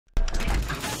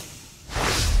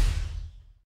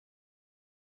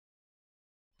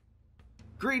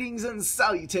Greetings and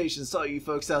salutations to all you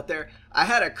folks out there. I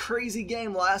had a crazy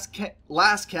game last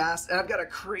cast, and I've got a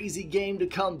crazy game to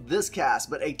come this cast,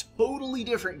 but a totally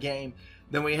different game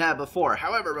than we had before.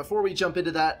 However, before we jump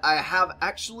into that, I have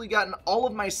actually gotten all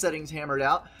of my settings hammered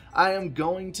out. I am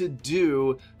going to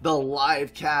do the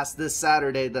live cast this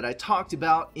Saturday that I talked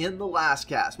about in the last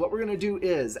cast. What we're going to do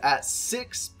is at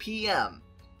 6 p.m.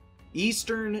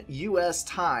 Eastern US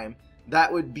time,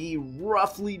 that would be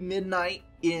roughly midnight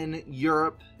in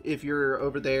Europe. If you're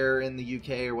over there in the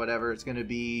UK or whatever, it's going to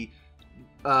be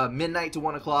midnight to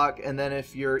 1 o'clock. And then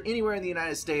if you're anywhere in the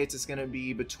United States, it's going to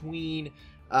be between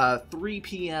 3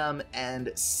 p.m.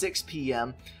 and 6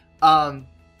 p.m.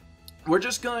 We're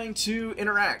just going to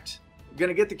interact. We're going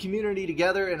to get the community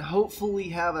together and hopefully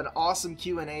have an awesome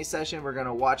Q&A session. We're going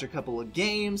to watch a couple of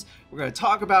games. We're going to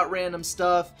talk about random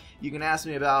stuff. You can ask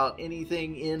me about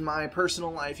anything in my personal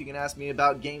life. You can ask me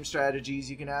about game strategies.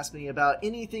 You can ask me about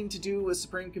anything to do with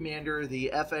Supreme Commander,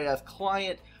 the FAF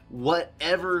client,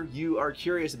 whatever you are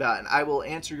curious about, and I will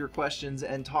answer your questions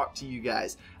and talk to you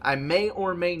guys. I may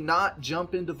or may not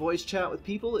jump into voice chat with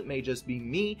people. It may just be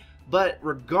me, but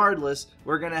regardless,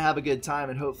 we're going to have a good time,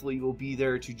 and hopefully you will be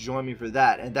there to join me for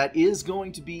that. And that is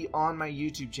going to be on my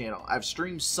YouTube channel. I've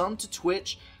streamed some to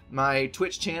Twitch. My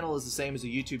Twitch channel is the same as a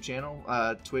YouTube channel,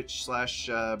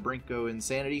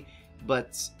 Twitch/BrinkoInsanity.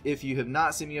 But if you have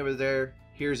not seen me over there,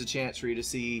 here's a chance for you to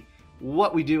see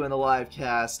what we do in the live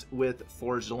cast with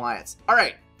Forged Alliance.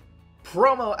 Alright,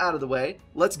 promo out of the way,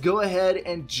 let's go ahead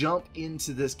and jump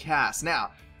into this cast.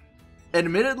 Now,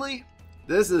 admittedly,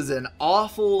 this is an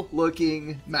awful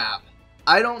looking map.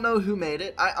 I don't know who made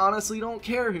it. I honestly don't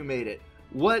care who made it.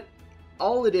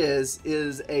 All it is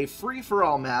a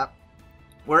free-for-all map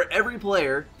where every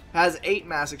player has 8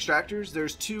 mass extractors.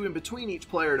 There's 2 in between each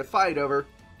player to fight over.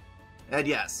 And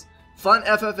yes, Fun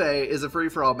FFA is a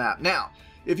free-for-all map. Now,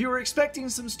 if you were expecting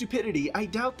some stupidity, I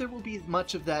doubt there will be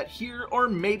much of that here, or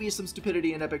maybe some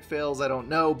stupidity in Epic Fails, I don't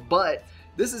know, but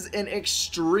this is an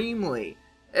extremely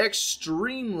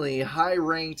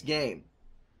high-ranked game.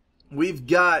 We've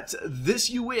got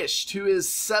This You Wished, who is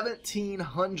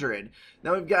 1700.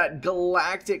 Now we've got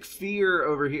Galactic Fear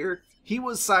over here. He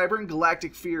was Cybern,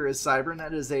 Galactic Fear is Cybern.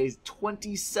 That is a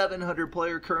 2700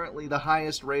 player, currently the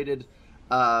highest rated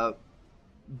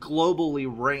globally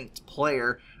ranked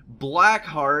player.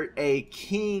 Blackheart, a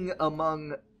king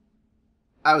among,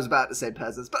 I was about to say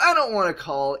peasants, but I don't want to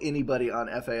call anybody on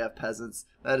FAF peasants.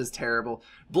 That is terrible.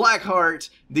 Blackheart,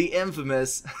 the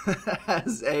infamous,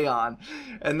 has Aeon.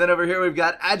 And then over here we've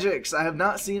got Ajax. I have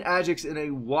not seen Ajax in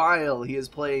a while. He is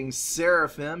playing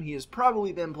Seraphim. He has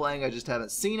probably been playing, I just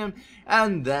haven't seen him.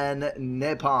 And then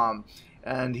Napalm.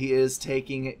 And he is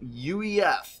taking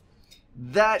UEF.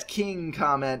 That king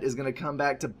comment is going to come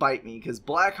back to bite me, because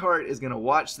Blackheart is going to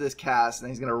watch this cast and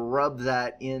he's going to rub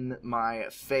that in my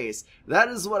face. That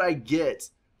is what I get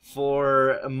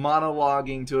for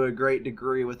monologuing to a great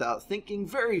degree without thinking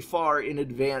very far in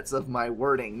advance of my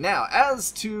wording. Now,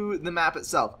 as to the map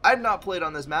itself, I've not played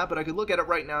on this map, but I could look at it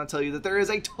right now and tell you that there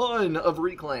is a ton of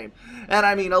reclaim. And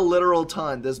I mean a literal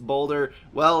ton. This boulder,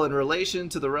 well, in relation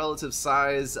to the relative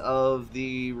size of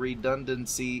the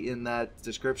redundancy in that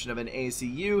description of an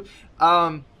ACU,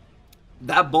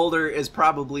 that boulder is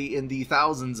probably in the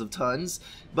thousands of tons.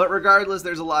 But regardless,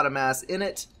 there's a lot of mass in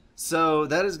it. So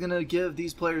that is going to give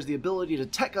these players the ability to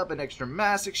tech up an extra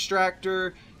mass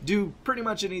extractor, do pretty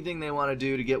much anything they want to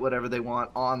do to get whatever they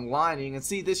want online. And you can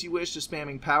see This You Wish just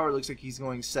spamming power. Looks like he's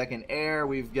going second air.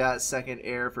 We've got second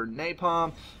air for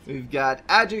Napalm. We've got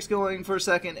Ajax going for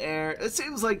second air. It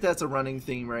seems like that's a running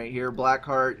theme right here.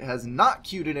 Blackheart has not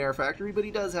queued an air factory, but he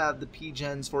does have the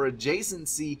P-gens for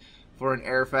adjacency for an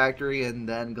air factory. And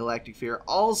then Galactic Fear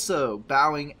also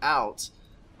bowing out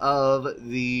of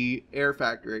the air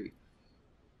factory.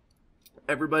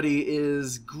 Everybody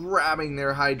is grabbing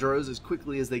their hydros as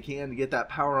quickly as they can to get that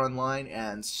power online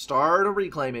and start a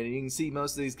reclaim. And you can see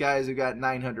most of these guys who got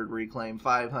 900 reclaim,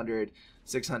 500,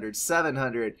 600,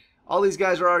 700. All these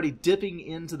guys are already dipping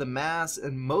into the mass,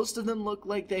 and most of them look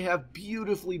like they have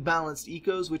beautifully balanced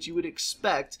ecos, which you would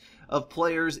expect of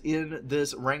players in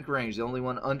this rank range. The only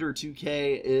one under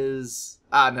 2k is,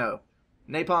 no,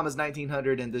 Napalm is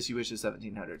 1900 and This You Wish is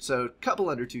 1700. So a couple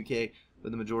under 2k,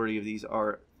 but the majority of these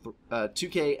are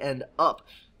 2k and up.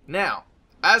 Now,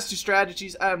 as to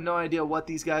strategies, I have no idea what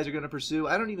these guys are going to pursue.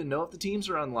 I don't even know if the teams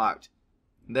are unlocked.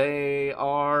 They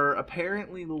are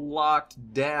apparently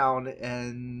locked down,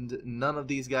 and none of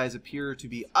these guys appear to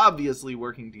be obviously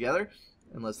working together,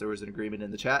 unless there was an agreement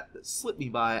in the chat that slipped me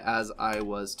by as I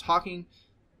was talking,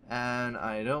 and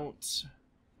I don't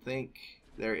think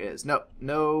there is.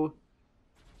 No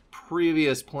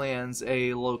previous plans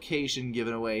a location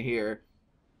given away here.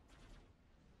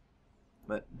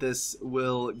 But this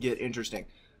will get interesting.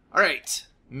 Alright,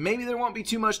 maybe there won't be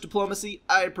too much diplomacy.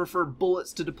 I prefer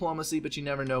bullets to diplomacy, but you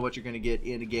never know what you're going to get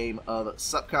in a game of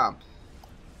SupCom.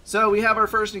 So we have our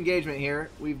first engagement here.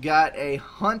 We've got a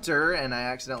hunter, and I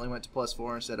accidentally went to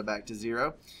 +4 instead of back to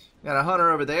 0. Got a hunter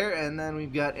over there, and then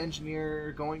we've got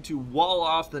engineer going to wall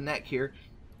off the neck here.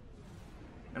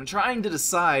 I'm trying to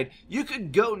decide. You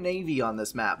could go Navy on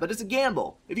this map, but it's a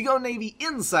gamble. If you go Navy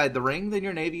inside the ring, then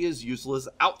your Navy is useless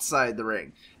outside the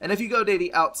ring. And if you go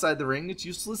Navy outside the ring, it's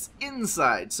useless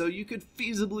inside. So you could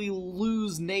feasibly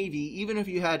lose Navy even if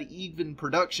you had even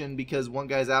production because one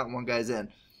guy's out and one guy's in.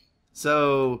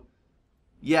 So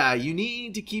yeah, you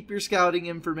need to keep your scouting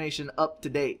information up to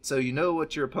date so you know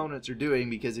what your opponents are doing,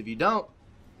 because if you don't,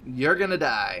 you're gonna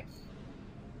die.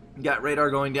 Got radar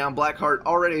going down. Blackheart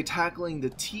already tackling the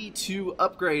T2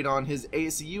 upgrade on his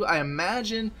ACU. I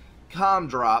imagine comm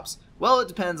drops. Well, it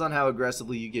depends on how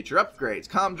aggressively you get your upgrades.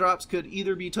 Comm drops could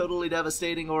either be totally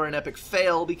devastating or an epic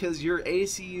fail because your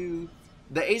ACU,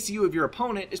 the ACU of your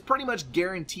opponent, is pretty much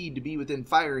guaranteed to be within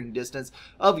firing distance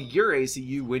of your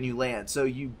ACU when you land. So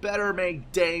you better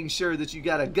make dang sure that you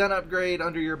got a gun upgrade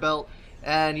under your belt,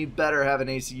 and you better have an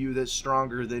ACU that's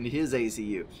stronger than his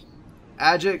ACU.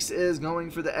 Ajax is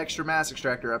going for the extra mass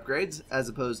extractor upgrades as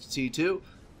opposed to T2.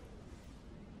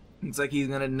 Looks like he's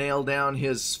going to nail down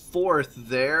his 4th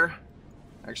there.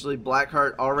 Actually,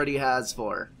 Blackheart already has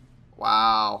 4.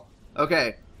 Wow.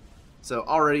 Okay. So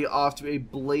already off to a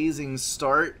blazing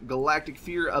start. Galactic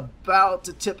Fear about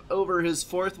to tip over his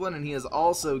 4th one, and he is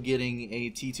also getting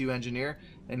a T2 engineer.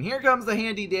 And here comes the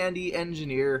handy dandy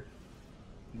engineer,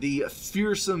 the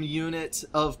fearsome unit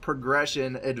of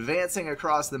progression, advancing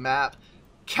across the map,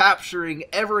 capturing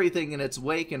everything in its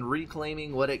wake and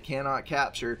reclaiming what it cannot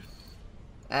capture.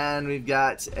 And we've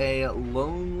got a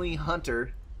lonely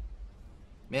hunter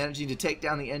managing to take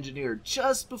down the engineer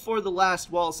just before the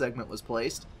last wall segment was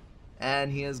placed,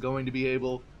 and he is going to be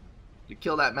able to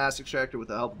kill that mass extractor with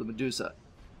the help of the Medusa.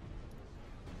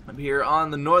 I'm here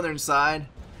on the northern side.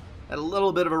 Had a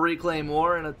little bit of a reclaim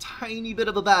war and a tiny bit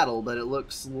of a battle, but it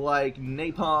looks like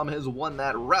Napalm has won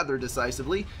that rather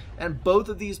decisively, and both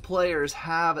of these players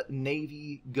have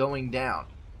Navy going down.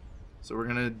 So we're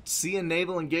going to see a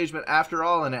naval engagement after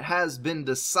all, and it has been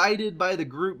decided by the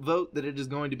group vote that it is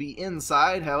going to be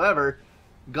inside. However,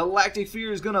 Galactic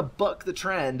Fear is going to buck the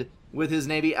trend with his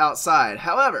Navy outside.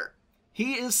 However,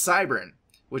 he is Cybran,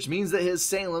 which means that his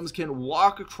Salems can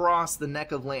walk across the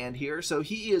neck of land here, so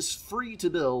he is free to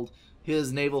build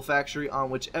his naval factory on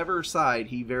whichever side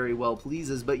he very well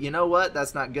pleases. But you know what?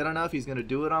 That's not good enough. He's going to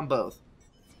do it on both.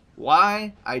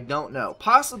 Why? I don't know.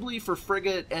 Possibly for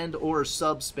frigate and or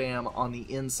sub-spam on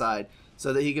the inside,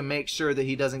 so that he can make sure that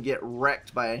he doesn't get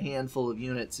wrecked by a handful of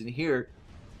units in here.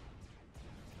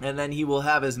 And then he will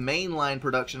have his mainline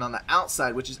production on the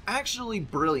outside, which is actually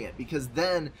brilliant, because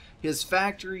then his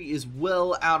factory is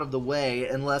well out of the way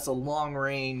unless a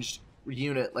long-range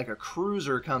unit like a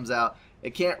cruiser comes out.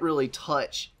 It can't really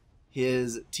touch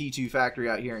his T2 factory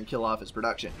out here and kill off his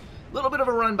production. A little bit of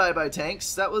a run by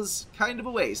tanks. That was kind of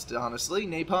a waste, honestly.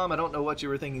 Napalm, I don't know what you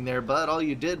were thinking there, bud. All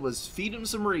you did was feed him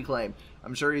some reclaim.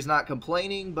 I'm sure he's not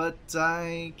complaining, but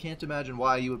I can't imagine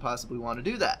why you would possibly want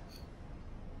to do that.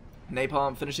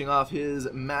 Napalm finishing off his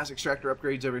mass extractor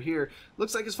upgrades over here.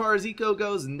 Looks like as far as eco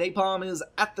goes, Napalm is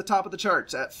at the top of the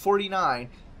charts at 49,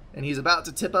 and he's about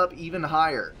to tip up even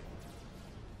higher.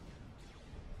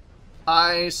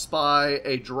 I spy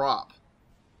a drop.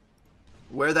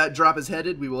 Where that drop is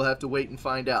headed, we will have to wait and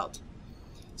find out.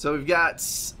 So we've got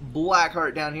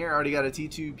Blackheart down here, already got a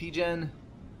T2 PGen,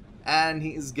 and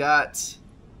he's got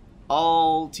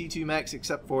all T2 mechs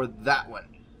except for that one,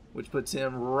 which puts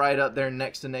him right up there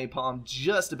next to Napalm.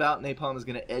 Just about. Napalm is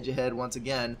going to edge ahead once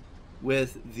again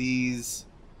with these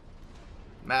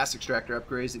mass extractor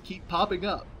upgrades that keep popping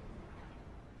up.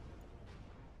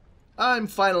 I'm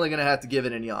finally going to have to give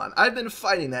it a yawn. I've been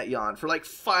fighting that yawn for like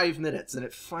 5 minutes, and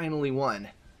it finally won.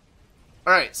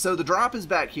 Alright, so the drop is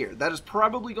back here. That is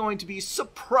probably going to be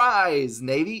surprise,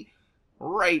 Navy,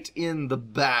 right in the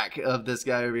back of this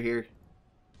guy over here.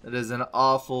 That is an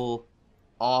awful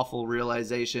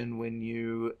realization when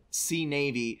you see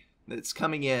Navy that's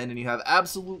coming in and you have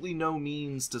absolutely no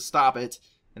means to stop it,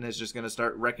 and it's just going to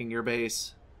start wrecking your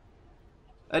base.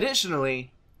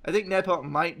 Additionally, I think Napalm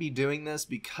might be doing this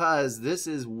because this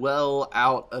is well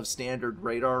out of standard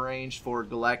radar range for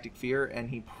Galactic Fear,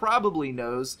 and he probably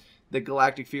knows that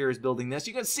Galactic Fear is building this.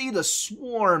 You can see the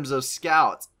swarms of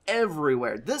scouts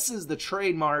everywhere. This is the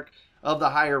trademark of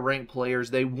the higher ranked players.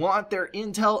 They want their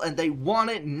intel and they want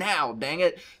it now, dang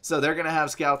it. So they're going to have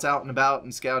scouts out and about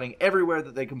and scouting everywhere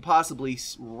that they can possibly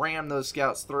ram those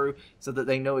scouts through so that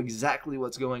they know exactly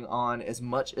what's going on as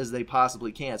much as they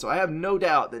possibly can. So I have no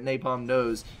doubt that Napalm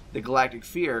knows that Galactic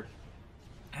Fear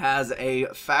has a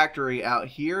factory out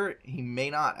here. He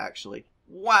may not, actually.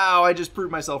 Wow, I just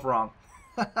proved myself wrong.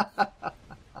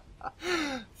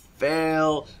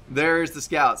 Fail. There's the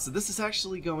scouts. So this is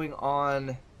actually going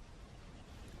on.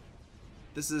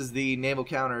 This is the naval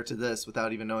counter to this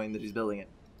without even knowing that he's building it.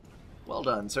 Well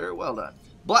done, sir. Well done.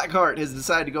 Blackheart has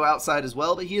decided to go outside as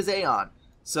well, but he is Aeon.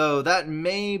 So that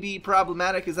may be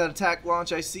problematic. Is that a TAC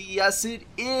launch I see? Yes, it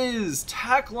is.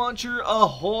 TAC launcher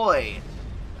ahoy.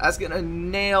 That's going to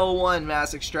nail one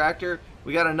mass extractor.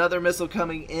 We got another missile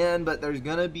coming in, but there's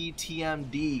going to be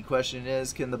TMD. Question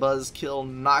is, can the Buzzkill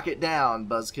knock it down?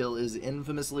 Buzzkill is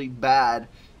infamously bad,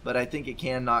 but I think it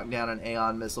can knock down an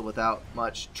Aeon missile without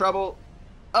much trouble.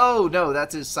 Oh, no,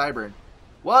 that's his Cybern.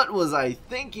 What was I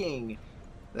thinking?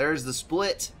 There's the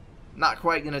split. Not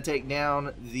quite going to take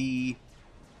down the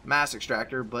mass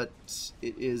extractor, but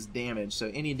it is damaged.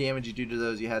 So any damage you do to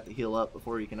those, you have to heal up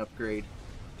before you can upgrade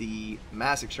the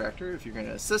mass extractor if you're going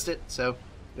to assist it. So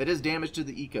it is damage to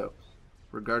the eco,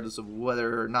 regardless of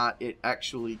whether or not it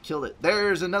actually killed it.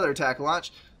 There's another TAC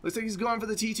launch. Looks like he's going for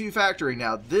the T2 factory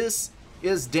now. This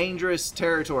is dangerous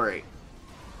territory.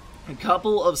 A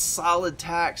couple of solid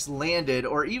TACs landed,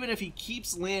 or even if he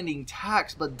keeps landing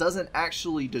TACs but doesn't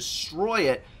actually destroy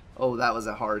it. Oh, that was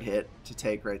a hard hit to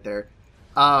take right there.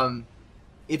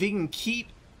 If he can keep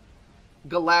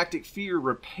Galactic Fear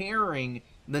repairing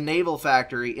the naval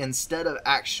factory instead of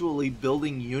actually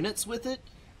building units with it,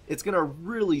 it's going to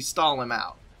really stall him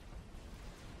out.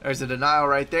 There's a denial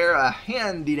right there. A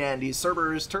handy-dandy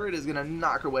Cerberus turret is going to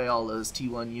knock away all those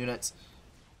T1 units.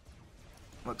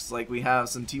 Looks like we have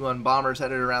some T1 bombers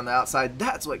headed around the outside.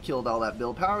 That's what killed all that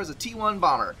build power, is a T1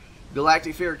 bomber.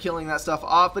 Galactic Fear killing that stuff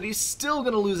off, but he's still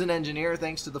going to lose an engineer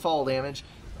thanks to the fall damage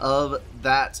of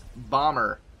that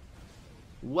bomber.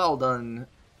 Well done.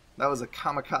 That was a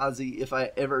kamikaze if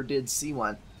I ever did see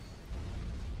one.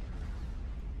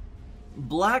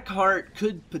 Blackheart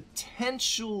could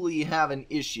potentially have an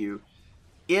issue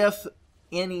if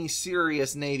any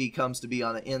serious Navy comes to be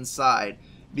on the inside,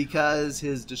 because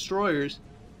his destroyers...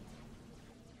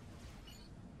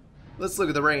 Let's look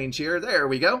at the range here. There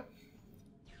we go.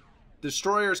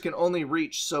 Destroyers can only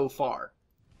reach so far.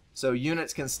 So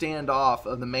units can stand off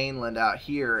of the mainland out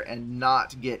here and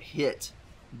not get hit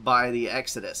by the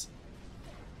Exodus.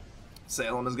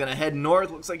 Salem is going to head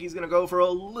north. Looks like he's going to go for a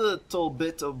little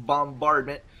bit of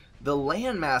bombardment. The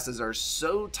land masses are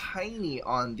so tiny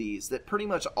on these that pretty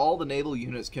much all the naval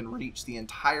units can reach the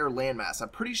entire landmass. I'm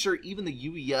pretty sure even the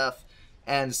UEF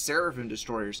and Seraphim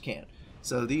destroyers can.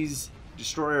 So these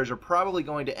destroyers are probably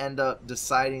going to end up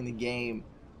deciding the game.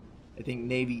 I think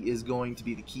Navy is going to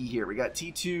be the key here. We got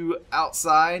T2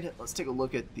 outside. Let's take a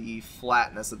look at the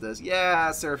flatness of this.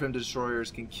 Yeah, Seraphim destroyers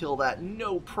can kill that,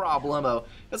 no problemo.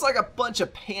 It's like a bunch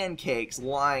of pancakes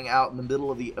lying out in the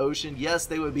middle of the ocean. Yes,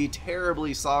 they would be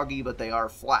terribly soggy, but they are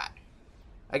flat.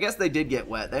 I guess they did get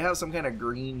wet. They have some kind of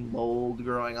green mold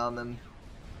growing on them.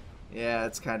 Yeah,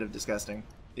 it's kind of disgusting.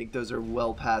 I think those are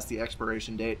well past the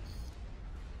expiration date.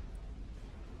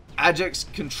 Ajax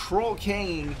Control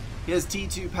Kane, his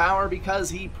T2 power,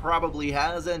 because he probably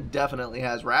has and definitely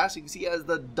has RAS. You can see he has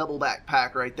the double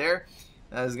backpack right there.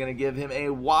 That is going to give him a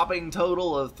whopping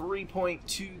total of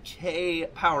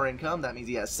 3.2k power income. That means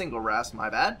he has single RAS, my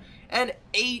bad. And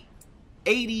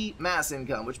 880 mass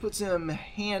income, which puts him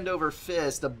hand over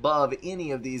fist above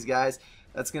any of these guys.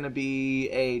 That's going to be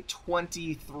a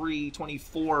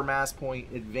 24 mass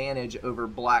point advantage over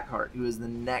Blackheart, who is the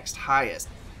next highest.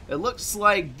 It looks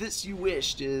like This You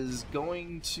Wished is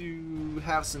going to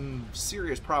have some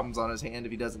serious problems on his hand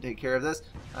if he doesn't take care of this.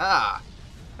 Ah,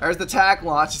 there's the TAC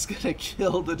launch. It's going to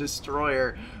kill the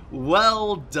destroyer.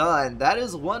 Well done. That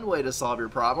is one way to solve your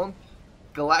problem.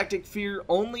 Galactic Fear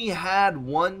only had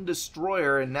one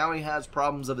destroyer, and now he has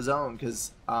problems of his own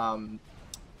because,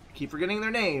 keep forgetting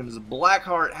their names.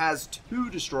 Blackheart has 2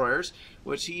 destroyers,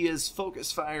 which he is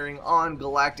focus firing on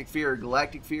Galactic Fear.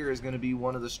 Galactic Fear is going to be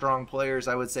one of the strong players.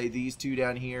 I would say these 2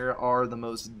 down here are the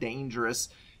most dangerous,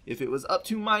 if it was up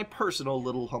to my personal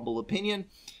little humble opinion.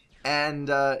 And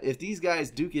if these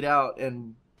guys duke it out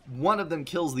and one of them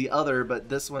kills the other, but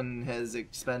this one has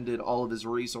expended all of his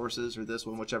resources, or this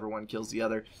one, whichever one kills the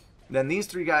other, then these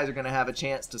 3 guys are going to have a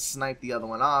chance to snipe the other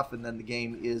one off, and then the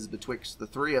game is betwixt the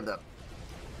 3 of them.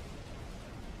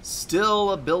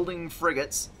 Still building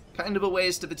frigates. Kind of a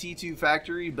waste of a T2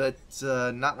 factory, but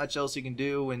not much else you can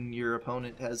do when your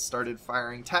opponent has started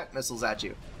firing TAC missiles at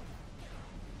you.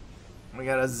 We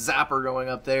got a Zapper going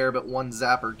up there, but one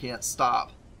Zapper can't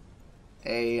stop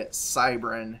a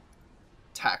Cybran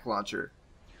TAC launcher.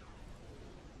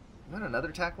 Is that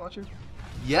another TAC launcher?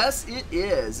 Yes, it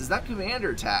is. Is that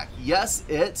Commander TAC? Yes,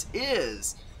 it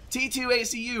is. T2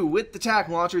 ACU with the TAC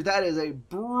launcher. That is a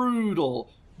brutal,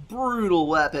 brutal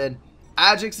weapon.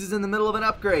 Ajax is in the middle of an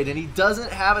upgrade, and he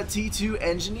doesn't have a T2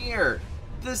 engineer.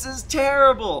 This is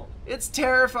terrible. It's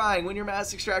terrifying when your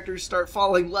mass extractors start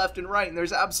falling left and right, and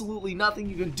there's absolutely nothing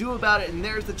you can do about it, and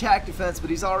there's the TAC defense, but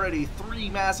he's already 3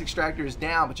 mass extractors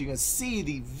down, but you can see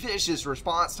the vicious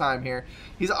response time here.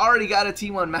 He's already got a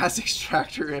T1 mass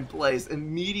extractor in place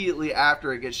immediately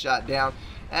after it gets shot down,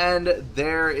 and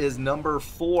there is number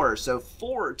 4. So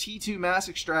 4 T2 mass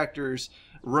extractors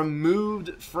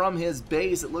removed from his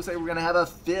base. It looks like we're going to have a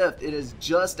 5th. It is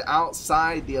just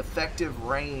outside the effective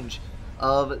range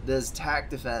of this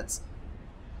TAC defense.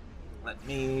 Let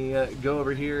me go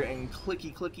over here and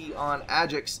clicky on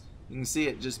Ajax. You can see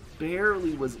it just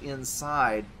barely was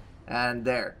inside, and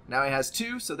there. Now he has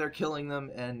 2, so they're killing them,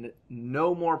 and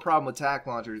no more problem with TAC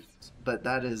launchers, but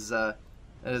that is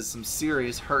some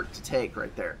serious hurt to take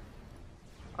right there.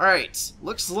 Alright,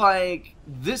 looks like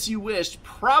This You Wished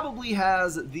probably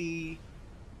has the...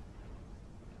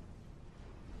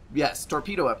 Yes,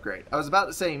 torpedo upgrade. I was about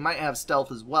to say he might have stealth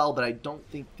as well, but I don't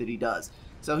think that he does.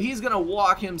 So he's going to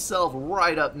walk himself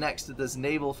right up next to this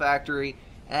naval factory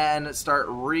and start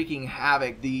wreaking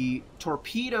havoc. The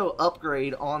torpedo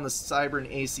upgrade on the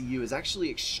Cybran ACU is actually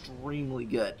extremely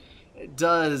good. It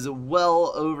does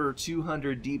well over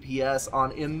 200 DPS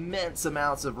on immense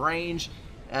amounts of range.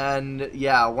 And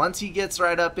yeah, once he gets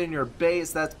right up in your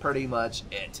base, that's pretty much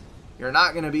it. You're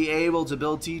not going to be able to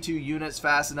build T2 units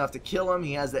fast enough to kill him.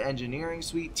 He has the engineering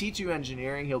suite. T2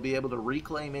 engineering, he'll be able to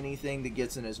reclaim anything that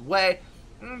gets in his way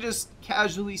and just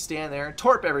casually stand there and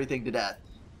torp everything to death.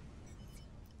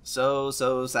 So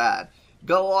sad.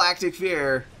 Galactic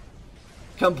Fear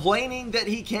complaining that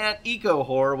he can't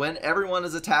eco-whore when everyone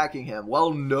is attacking him.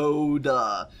 Well, no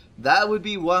duh. That would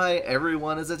be why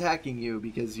everyone is attacking you,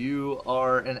 because you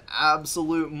are an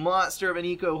absolute monster of an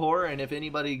eco-whore, and if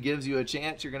anybody gives you a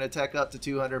chance, you're going to tech up to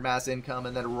 200 mass income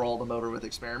and then roll them over with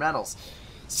experimentals.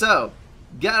 So,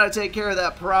 gotta take care of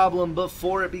that problem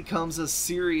before it becomes a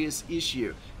serious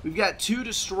issue. We've got 2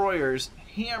 destroyers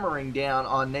hammering down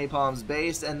on Napalm's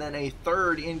base, and then a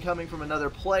 3rd incoming from another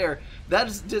player. That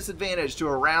is a disadvantage to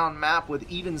a round map with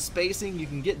even spacing. You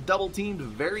can get double teamed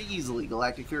very easily.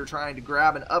 Galactic Fear trying to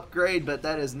grab an upgrade, but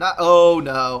that is not... Oh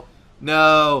no,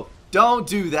 no, don't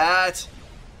do that.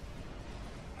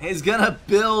 He's gonna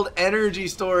build energy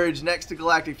storage next to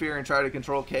Galactic Fear and try to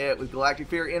control K it with Galactic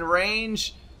Fear in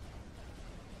range.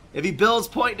 If he builds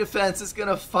point defense, it's going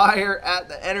to fire at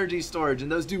the energy storage,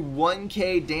 and those do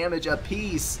 1k damage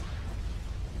apiece.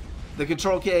 The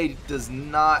Control K does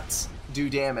not do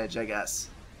damage, I guess.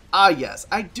 Ah, yes,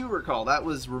 I do recall that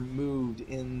was removed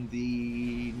in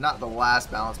the, not the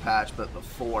last balance patch, but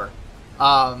before.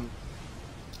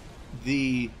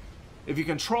 If you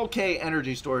Control K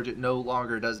energy storage, it no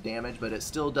longer does damage, but it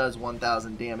still does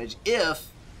 1000 damage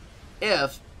if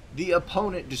the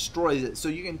opponent destroys it. So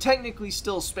you can technically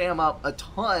still spam up a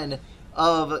ton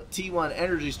of T1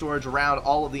 energy storage around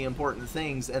all of the important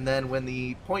things, and then when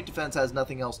the point defense has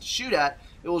nothing else to shoot at,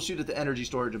 it will shoot at the energy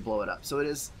storage and blow it up. So it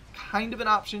is kind of an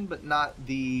option, but not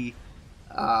the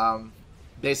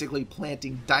basically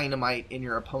planting dynamite in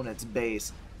your opponent's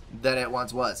base that it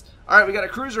once was. Alright, we got a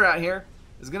cruiser out here.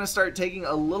 It's going to start taking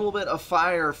a little bit of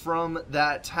fire from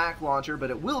that TAC launcher, but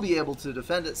it will be able to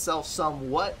defend itself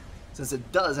somewhat, since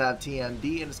it does have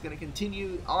TMD, and it's going to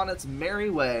continue on its merry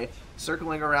way,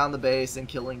 circling around the base and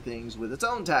killing things with its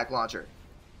own TAC launcher.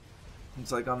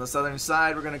 Looks like on the southern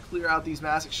side, we're going to clear out these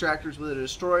mass extractors with a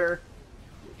destroyer.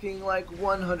 Looking like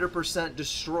 100%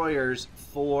 destroyers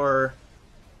for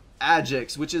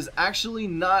Ajax, which is actually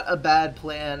not a bad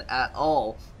plan at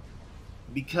all,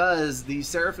 because the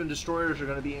Seraphim destroyers are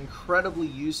going to be incredibly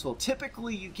useful.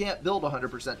 Typically, you can't build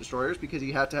 100% destroyers because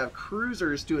you have to have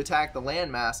cruisers to attack the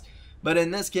landmass. But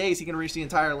in this case, he can reach the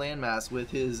entire landmass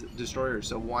with his destroyers,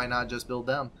 so why not just build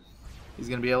them? He's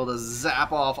going to be able to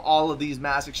zap off all of these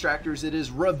mass extractors. It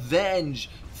is revenge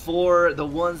for the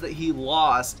ones that he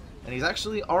lost, and he's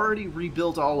actually already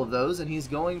rebuilt all of those, and he's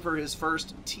going for his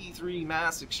first T3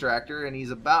 mass extractor, and he's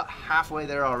about halfway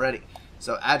there already.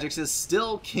 So Ajax is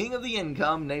still king of the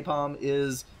income. Napalm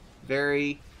is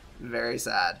very, very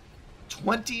sad.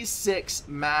 26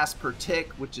 mass per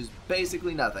tick, which is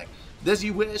basically nothing. This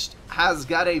You Wished has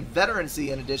got a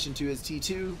veterancy in addition to his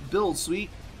T2 build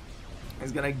suite.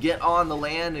 He's going to get on the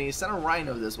land, and he sent a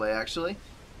Rhino this way, actually.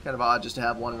 Kind of odd just to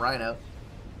have one Rhino.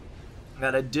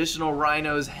 Got additional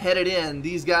Rhinos headed in.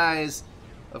 These guys,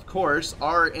 of course,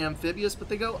 are amphibious, but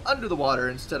they go under the water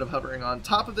instead of hovering on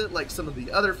top of it like some of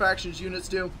the other factions units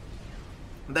do.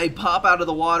 They pop out of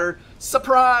the water.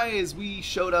 Surprise! We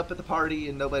showed up at the party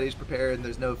and nobody's prepared and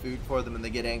there's no food for them, and they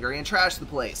get angry and trash the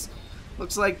place.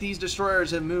 Looks like these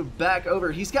destroyers have moved back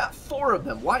over. He's got 4 of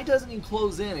them. Why doesn't he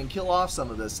close in and kill off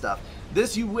some of this stuff?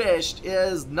 This You Wished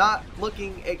is not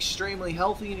looking extremely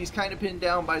healthy, and he's kind of pinned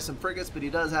down by some frigates, but he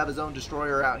does have his own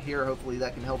destroyer out here. Hopefully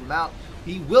that can help him out.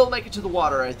 He will make it to the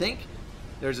water, I think.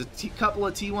 There's a couple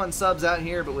of T1 subs out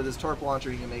here, but with his torp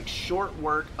launcher, he can make short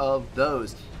work of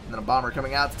those. And then a bomber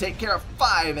coming out to take care of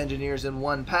 5 engineers in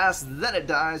one pass. Then it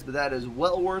dies, but that is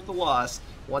well worth the loss.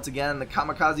 Once again, the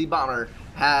kamikaze bomber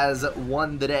has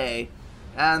won the day.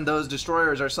 And those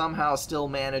destroyers are somehow still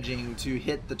managing to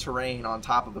hit the terrain on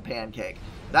top of a pancake.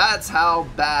 That's how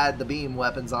bad the beam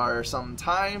weapons are.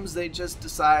 Sometimes they just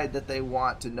decide that they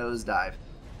want to nosedive.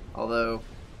 Although,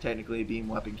 technically a beam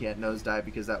weapon can't nosedive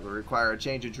because that would require a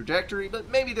change in trajectory, but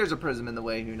maybe there's a prism in the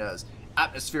way, who knows.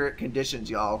 Atmospheric conditions,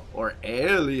 y'all, or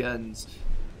aliens.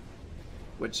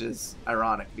 Which is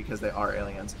ironic because they are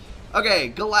aliens. Okay,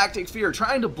 Galactic Fear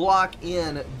trying to block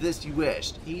in this You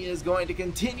Wished. He is going to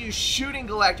continue shooting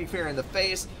Galactic Fear in the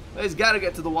face, but he's got to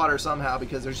get to the water somehow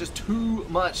because there's just too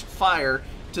much fire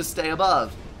to stay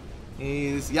above.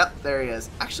 Yep, there he is.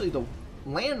 Actually, the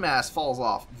landmass falls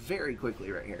off very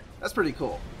quickly right here. That's pretty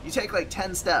cool. You take like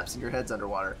 10 steps and your head's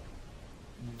underwater.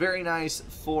 Very nice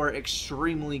for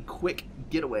extremely quick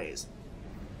getaways.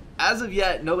 As of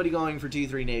yet, nobody going for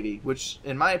T3 Navy, which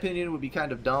in my opinion would be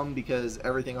kind of dumb because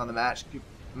everything on the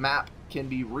map can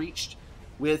be reached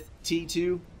with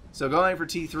T2. So going for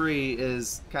T3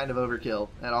 is kind of overkill.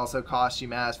 It also costs you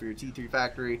mass for your T3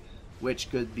 factory, which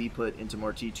could be put into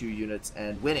more T2 units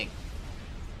and winning.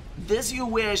 This You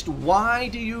Wished, why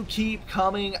do you keep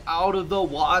coming out of the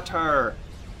water?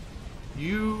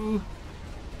 You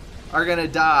are gonna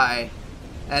die,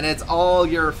 and it's all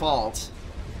your fault.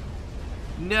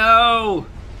 No!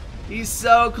 He's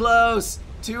so close!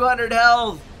 200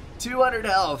 health! 200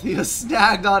 health! He was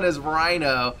snagged on his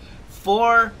Rhino.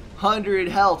 400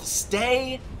 health.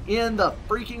 Stay in the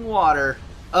freaking water.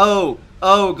 Oh,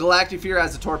 Galactic Fear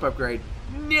has a torp upgrade.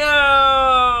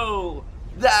 No!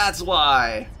 That's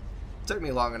why. Took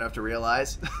me long enough to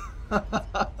realize.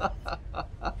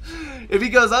 If he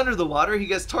goes under the water, he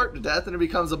gets torped to death, and if he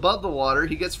comes above the water,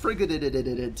 he gets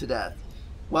frigated to death.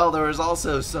 Well, there was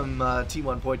also some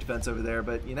T1 point defense over there,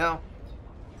 but you know,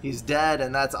 he's dead,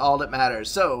 and that's all that matters.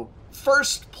 So,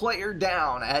 first player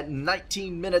down at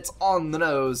 19 minutes on the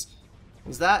nose.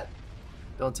 Was that?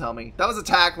 Don't tell me. That was a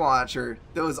tack launcher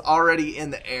that was already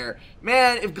in the air.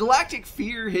 Man, if Galactic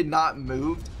Fear had not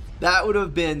moved, that would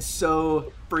have been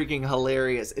so freaking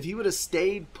hilarious. If he would have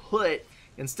stayed put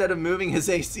instead of moving his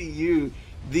ACU,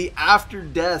 the after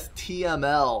death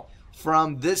TML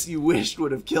from this You Wished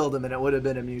would have killed him, and it would have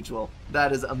been a mutual.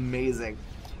 That is amazing.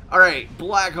 Alright,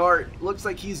 Blackheart looks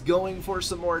like he's going for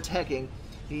some more teching.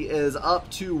 He is up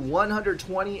to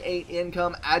 128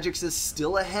 income. Ajax is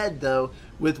still ahead, though,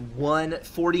 with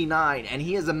 149. And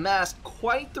he has amassed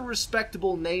quite the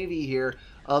respectable navy here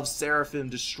of Seraphim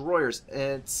destroyers.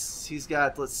 He's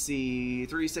got, let's see,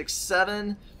 3, 6,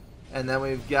 7. And then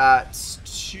we've got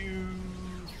 2,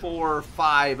 4,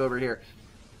 5 over here.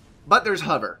 But there's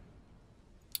Hover.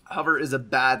 Hover is a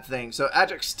bad thing. So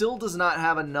Ajax still does not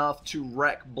have enough to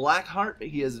wreck Blackheart, but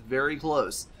he is very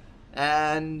close.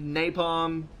 And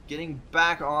Napalm getting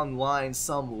back online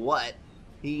somewhat.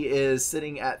 He is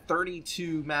sitting at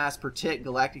 32 mass per tick,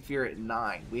 Galactic Fear at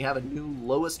 9. We have a new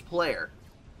lowest player.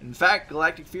 In fact,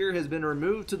 Galactic Fear has been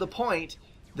removed to the point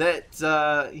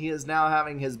that he is now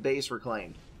having his base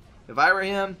reclaimed. If I were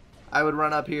him, I would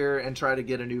run up here and try to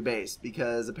get a new base,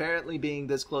 because apparently being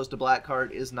this close to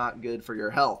Blackheart is not good for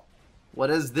your health. What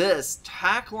is this?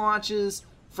 Tack launches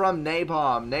from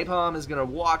Napalm. Napalm is going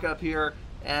to walk up here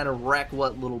and wreck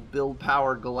what little build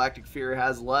power Galactic Fear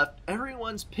has left.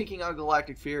 Everyone's picking on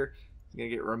Galactic Fear. He's going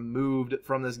to get removed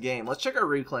from this game. Let's check our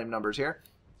reclaim numbers here.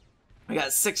 We got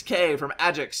 6K from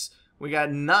Ajax. We got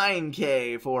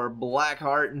 9K for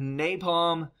Blackheart.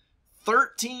 Napalm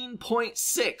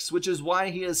 13.6, which is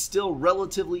why he is still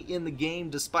relatively in the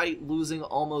game despite losing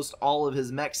almost all of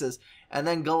his mexes. And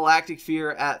then Galactic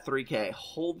Fear at 3k.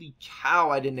 Holy cow,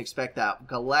 I didn't expect that.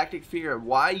 Galactic Fear,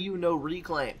 why you no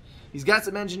reclaim? He's got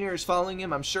some engineers following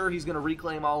him. I'm sure he's going to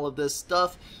reclaim all of this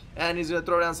stuff. And he's going to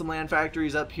throw down some land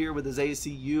factories up here with his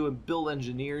ACU and build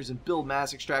engineers and build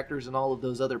mass extractors and all of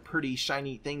those other pretty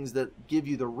shiny things that give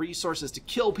you the resources to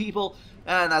kill people.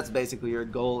 And that's basically your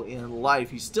goal in life.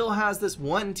 He still has this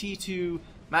one T2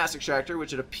 mass extractor,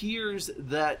 which it appears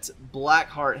that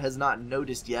Blackheart has not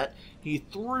noticed yet. He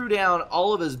threw down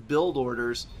all of his build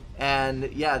orders,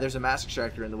 and yeah, there's a mass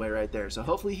extractor in the way right there. So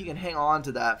hopefully he can hang on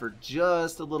to that for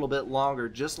just a little bit longer,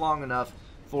 just long enough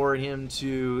for him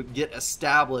to get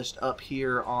established up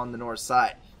here on the north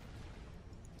side.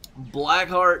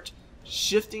 Blackheart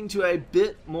shifting to a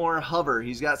bit more hover.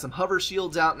 He's got some hover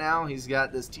shields out now. He's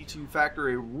got this T2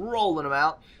 factory rolling them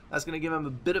out. That's going to give him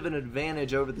a bit of an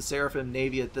advantage over the Seraphim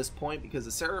Navy at this point, because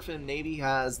the Seraphim Navy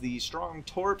has the strong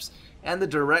torps and the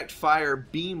direct fire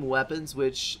beam weapons,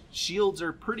 which shields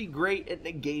are pretty great at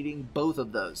negating both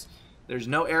of those. There's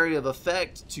no area of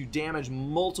effect to damage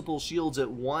multiple shields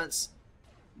at once.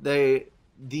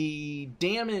 The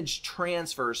damage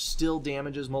transfer still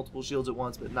damages multiple shields at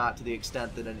once, but not to the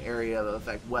extent that an area of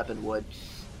effect weapon would.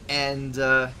 And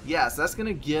yeah, so that's going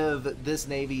to give this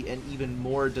Navy an even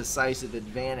more decisive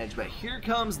advantage. But here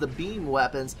comes the beam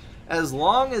weapons. As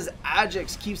long as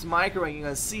Ajax keeps microing, you're going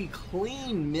to see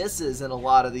clean misses in a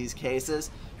lot of these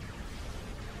cases.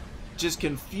 Just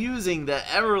confusing the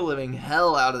ever-living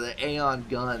hell out of the Aeon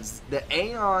guns. The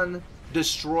Aeon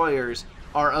destroyers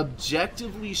are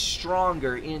objectively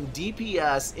stronger in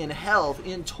DPS, in health,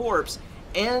 in torps,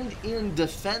 and in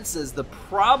defenses. The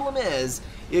problem is,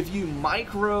 if you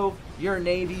micro your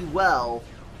Navy well,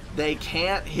 they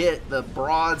can't hit the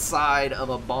broadside of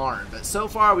a barn. But so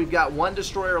far we've got 1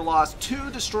 destroyer lost, 2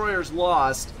 destroyers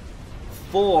lost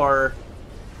for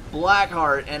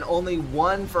Blackheart, and only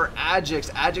 1 for Ajax.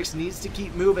 Ajax needs to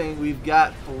keep moving. We've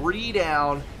got 3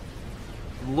 down.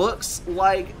 Looks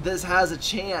like this has a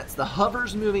chance. The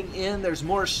hover's moving in. There's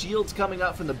more shields coming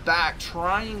up from the back,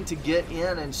 trying to get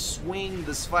in and swing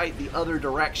this fight the other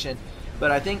direction.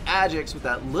 But I think Ajax, with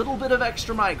that little bit of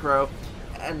extra micro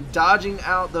and dodging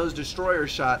out those destroyer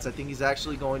shots, I think he's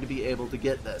actually going to be able to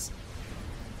get this.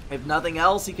 If nothing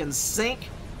else, he can sink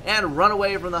and run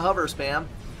away from the hover spam.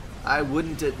 I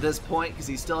wouldn't at this point, because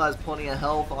he still has plenty of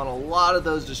health on a lot of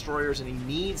those destroyers, and he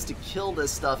needs to kill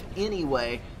this stuff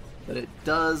anyway. But it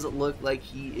does look like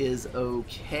he is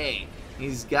okay.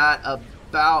 He's got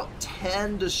about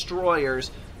 10 destroyers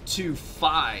to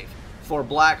 5 for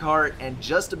Blackheart, and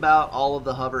just about all of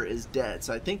the hover is dead.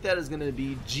 So I think that is going to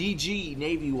be GG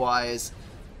Navy-wise.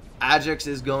 Ajax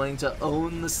is going to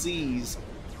own the seas,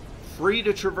 free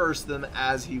to traverse them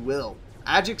as he will.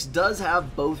 Ajax does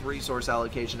have both resource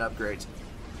allocation upgrades.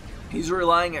 He's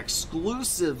relying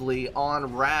exclusively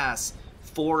on RAS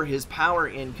for his power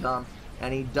income,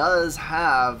 and he does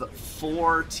have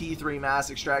 4 T3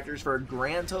 mass extractors for a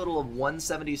grand total of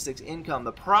 176 income.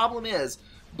 The problem is,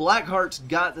 Blackheart's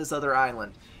got this other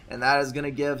island, and that is going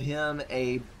to give him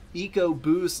a eco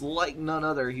boost like none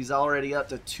other. He's already up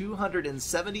to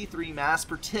 273 mass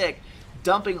per tick,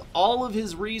 dumping all of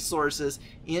his resources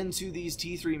into these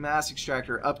T3 mass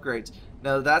extractor upgrades.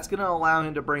 Now that's going to allow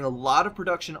him to bring a lot of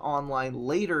production online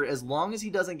later, as long as he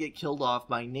doesn't get killed off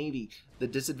by Navy. The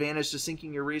disadvantage to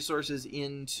sinking your resources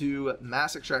into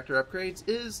mass extractor upgrades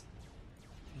is,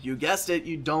 you guessed it,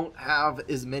 you don't have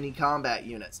as many combat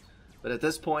units. But at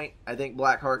this point, I think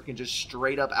Blackheart can just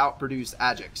straight up outproduce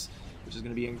Ajax, which is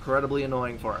going to be incredibly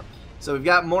annoying for him. So we've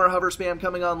got more hover spam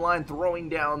coming online, throwing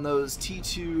down those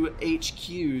T2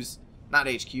 HQs. Not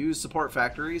HQs, support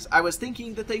factories. I was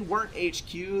thinking that they weren't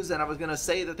HQs, and I was going to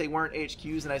say that they weren't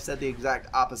HQs, and I said the exact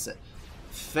opposite.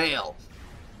 Fail.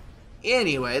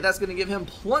 Anyway, that's going to give him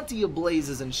plenty of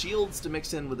blazes and shields to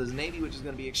mix in with his Navy, which is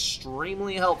going to be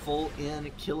extremely helpful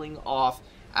in killing off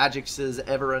Ajax's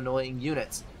ever-annoying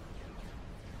units.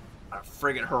 I'm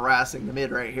friggin' harassing the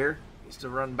mid right here. Needs to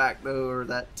run back, though, or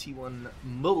that T1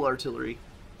 mobile artillery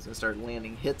is going to start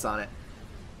landing hits on it.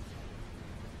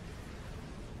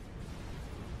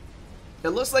 It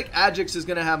looks like Ajax is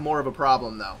going to have more of a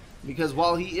problem, though, because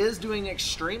while he is doing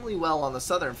extremely well on the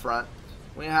southern front,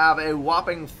 we have a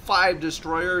whopping 5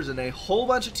 destroyers and a whole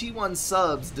bunch of T1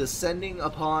 subs descending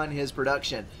upon his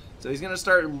production. So he's going to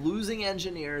start losing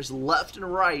engineers left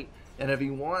and right, and if he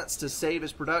wants to save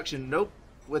his production, nope,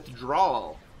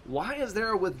 withdrawal. Why is there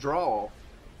a withdrawal?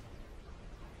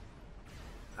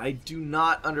 I do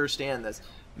not understand this.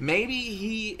 Maybe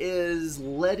he is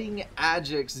letting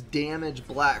Ajax damage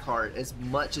Blackheart as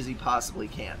much as he possibly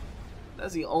can.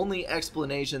 That's the only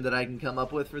explanation that I can come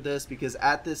up with for this, because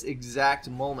at this exact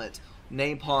moment,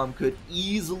 Napalm could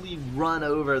easily run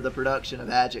over the production of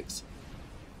Ajax.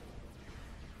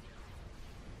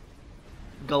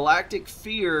 Galactic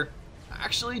Fear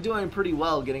actually doing pretty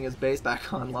well getting his base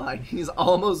back online. He's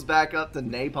almost back up to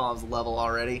Napalm's level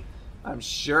already. I'm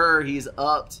sure he's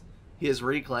upped his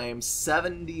reclaim.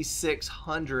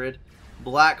 7,600.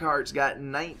 Blackheart's got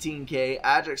 19k,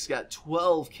 Ajax got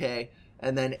 12k,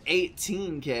 and then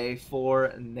 18k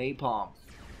for Napalm.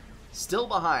 Still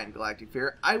behind Galactic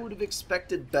Fear. I would have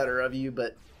expected better of you,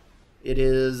 but it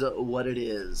is what it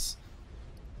is.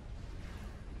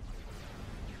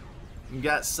 You've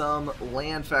got some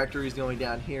land factories going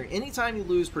down here. Anytime you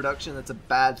lose production, that's a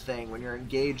bad thing when you're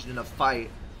engaged in a fight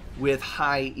with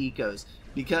high ecos.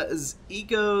 Because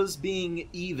ecos being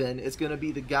even, it's going to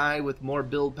be the guy with more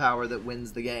build power that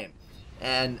wins the game.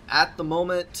 And at the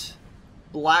moment,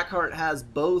 Blackheart has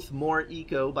both more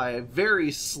eco by a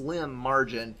very slim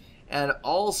margin, and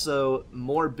also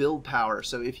more build power.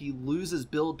 So if he loses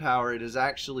build power, it is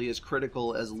actually as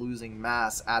critical as losing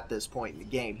mass at this point in the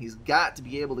game. He's got to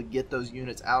be able to get those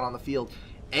units out on the field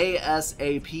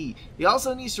ASAP. He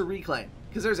also needs to reclaim,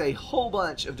 because there's a whole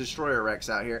bunch of destroyer wrecks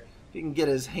out here. If he can get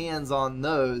his hands on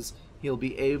those, he'll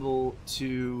be able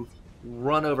to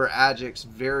run over Ajax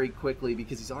very quickly,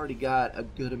 because he's already got a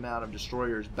good amount of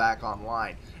destroyers back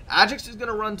online. Ajax is going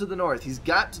to run to the north. He's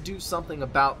got to do something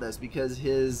about this, because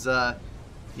his,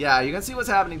 yeah, you can see what's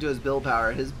happening to his build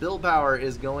power. His build power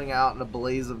is going out in a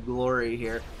blaze of glory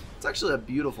here. It's actually a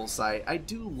beautiful sight. I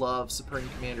do love Supreme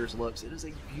Commander's looks. It is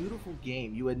a beautiful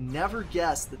game. You would never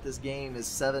guess that this game is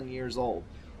 7 years old.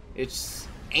 It's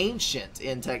ancient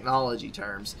in technology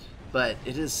terms, but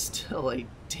it is still a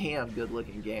damn good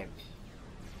looking game.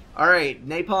 Alright,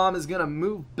 Napalm is going to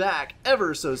move back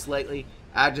ever so slightly.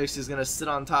 Ajax is going to sit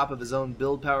on top of his own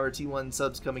build power. T1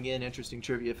 subs coming in. Interesting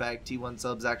trivia fact, T1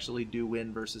 subs actually do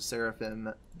win versus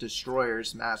Seraphim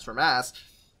destroyers mass for mass.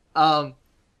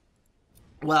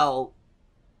 Well,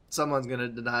 someone's going to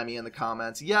deny me in the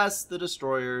comments. Yes, the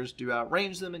destroyers do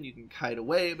outrange them and you can kite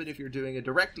away, but if you're doing a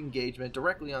direct engagement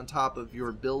directly on top of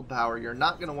your build power, you're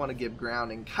not going to want to give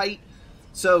ground and kite.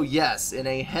 So yes, in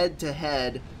a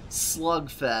head-to-head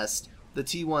slugfest, the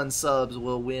T1 subs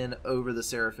will win over the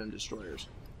Seraphim destroyers.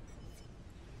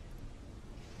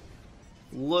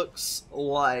 Looks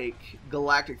like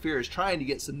Galactic Fear is trying to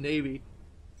get some Navy.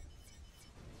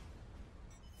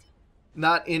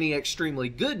 Not any extremely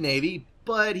good Navy,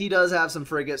 but he does have some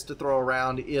frigates to throw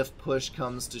around if push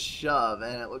comes to shove.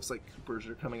 And it looks like Coopers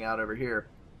are coming out over here.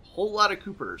 Whole lot of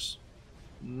Coopers.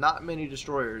 Not many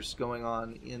destroyers going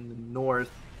on in the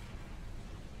north.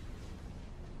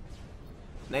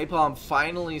 Napalm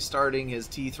finally starting his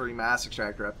T3 mass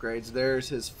extractor upgrades. There's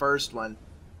his first one.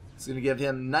 It's going to give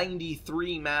him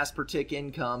 93 mass per tick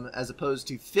income as opposed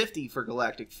to 50 for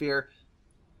Galactic Fear.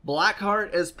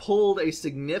 Blackheart has pulled a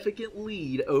significant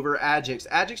lead over Ajax.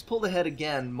 Ajax pulled ahead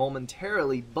again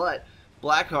momentarily, but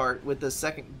Blackheart with the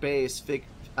second base,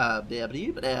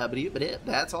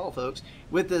 that's all folks,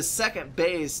 with the second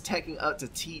base taking up to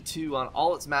T2 on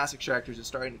all its mass extractors and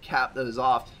starting to cap those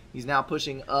off. He's now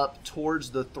pushing up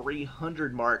towards the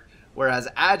 300 mark, whereas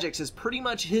Ajax has pretty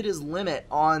much hit his limit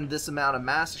on this amount of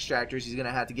mass extractors. He's going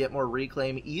to have to get more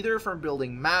reclaim, either from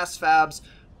building mass fabs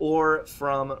or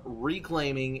from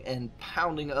reclaiming and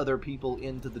pounding other people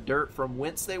into the dirt from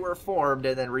whence they were formed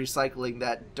and then recycling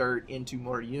that dirt into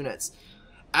more units.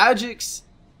 Ajax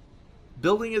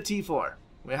building a T4.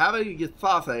 We have a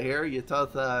Yathatha here,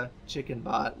 Yathatha chicken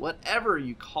bot, whatever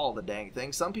you call the dang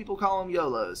thing. Some people call them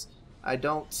YOLOs. I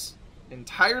don't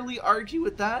entirely argue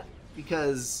with that,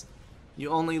 because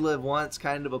you only live once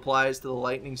kind of applies to the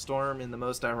lightning storm in the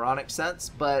most ironic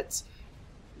sense, but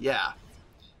yeah.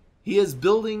 He is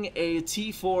building a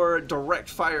T4 direct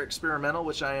fire experimental,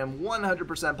 which I am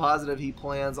 100% positive he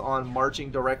plans on marching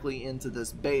directly into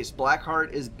this base.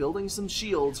 Blackheart is building some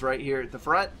shields right here at the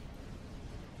front.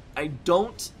 I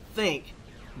don't think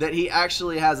that he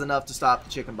actually has enough to stop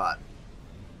the chicken bot.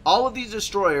 All of these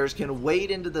destroyers can wade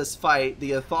into this fight.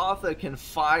 The Yathatha can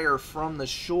fire from the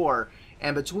shore.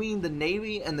 And between the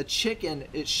Navy and the chicken,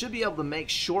 it should be able to make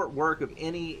short work of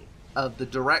any of the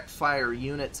direct fire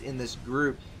units in this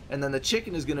group. And then the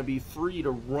chicken is going to be free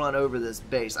to run over this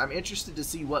base. I'm interested to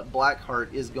see what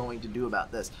Blackheart is going to do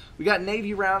about this. We got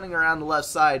Navy rounding around the left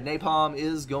side. Napalm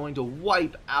is going to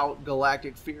wipe out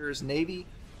Galactic Fear's Navy.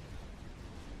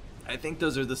 I think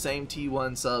those are the same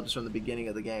T1 subs from the beginning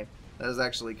of the game. That is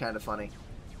actually kind of funny.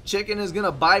 Chicken is going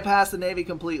to bypass the Navy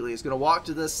completely. It's going to walk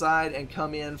to this side and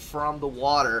come in from the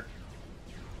water.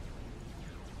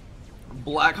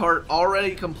 Blackheart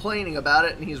already complaining about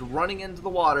it, and he's running into the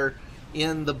water.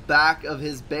 in the back of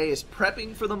his base,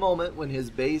 prepping for the moment when his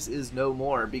base is no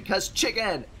more. Because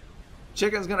Chicken's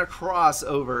going to cross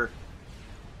over.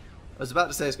 I was about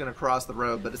to say it's going to cross the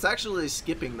road, but it's actually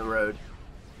skipping the road.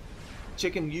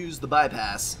 Chicken used the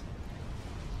bypass.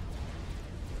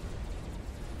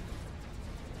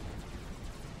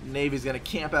 Navy's going to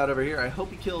camp out over here. I hope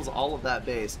he kills all of that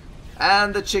base.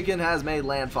 And the Chicken has made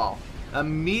landfall,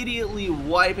 immediately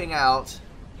wiping out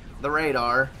the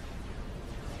radar.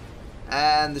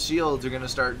 And the shields are going to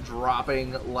start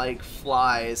dropping like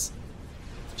flies.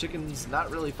 Chicken's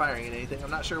not really firing at anything.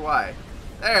 I'm not sure why.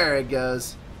 There it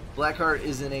goes. Blackheart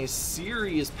is in a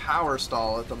serious power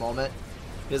stall at the moment.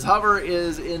 His hover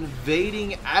is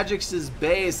invading Ajax's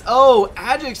base. Oh,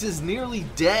 Ajax is nearly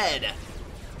dead.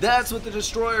 That's what the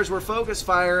destroyers were focus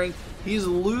firing. He's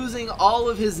losing all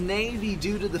of his navy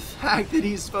due to the fact that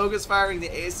he's focus firing the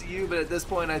ACU, but at this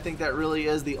point I think that really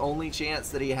is the only chance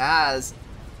that he has.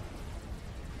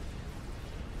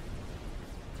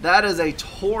 That is a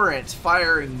torrent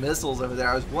firing missiles over there.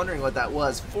 I was wondering what that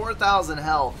was. 4,000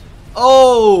 health.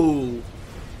 Oh!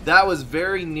 That was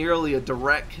very nearly a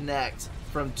direct connect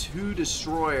from 2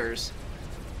 destroyers.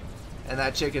 And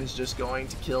that Chicken's just going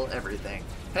to kill everything.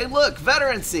 Hey look,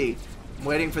 veterancy! I'm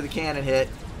waiting for the cannon hit.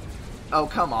 Oh,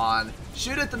 come on.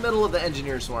 Shoot at the middle of the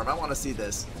engineer swarm. I want to see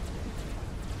this.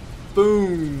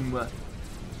 Boom!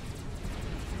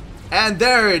 And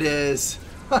there it is!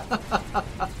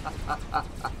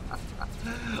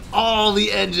 All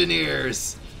the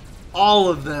engineers! All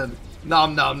of them!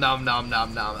 Nom nom nom nom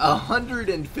nom nom.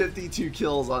 152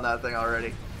 kills on that thing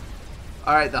already.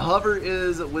 Alright, the hover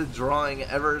is withdrawing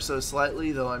ever so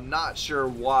slightly, though I'm not sure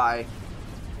why.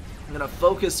 I'm going to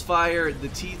focus fire the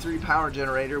T3 power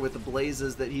generator with the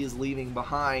blazes that he is leaving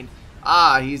behind.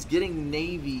 Ah, he's getting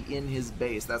Navy in his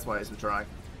base. That's why he's withdrawing.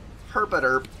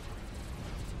 Herpaderp.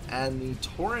 And the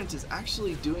Torrent is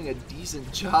actually doing a decent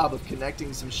job of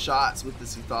connecting some shots with the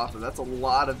Seathotha. That's a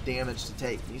lot of damage to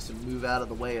take. He needs to move out of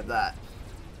the way of that.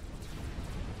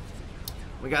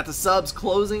 We got the subs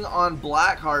closing on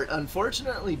Blackheart.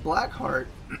 Unfortunately, Blackheart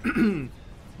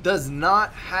does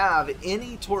not have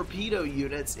any torpedo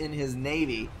units in his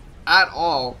navy at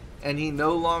all, and he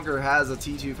no longer has a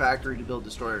T2 factory to build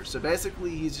destroyers. So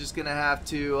basically he's just going to have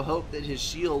to hope that his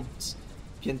shields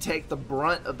can take the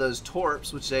brunt of those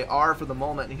torps, which they are for the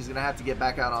moment, and he's going to have to get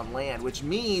back out on land, which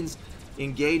means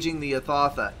engaging the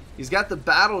Athotha. He's got the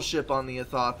battleship on the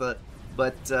Athotha,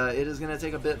 but it is going to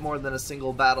take a bit more than a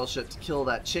single battleship to kill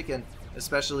that Chicken,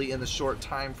 especially in the short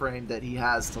time frame that he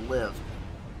has to live.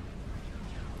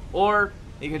 Or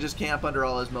he can just camp under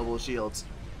all his mobile shields.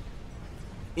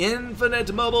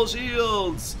 Infinite mobile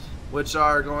shields, which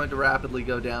are going to rapidly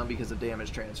go down because of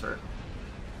damage transfer.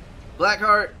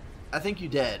 Blackheart, I think you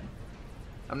dead.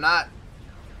 I'm not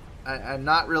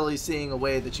really seeing a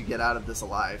way that you get out of this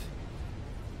alive.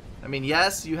 I mean,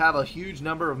 yes, you have a huge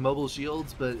number of mobile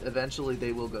shields, but eventually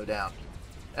they will go down.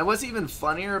 And what's even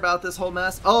funnier about this whole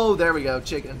mess? Oh, there we go,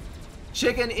 Chicken.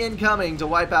 Chicken incoming to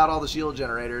wipe out all the shield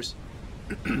generators.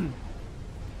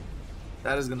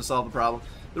 That is going to solve the problem.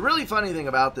 The really funny thing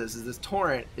about this is this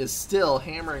Torrent is still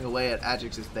hammering away at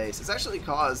Ajax's base. It's actually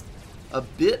caused a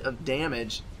bit of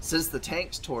damage since the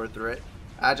tanks tore through it.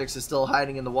 Ajax is still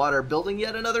hiding in the water, building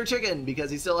yet another Chicken because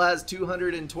he still has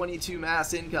 222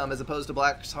 mass income as opposed to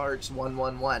Blackheart's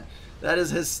 111. That is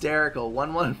hysterical.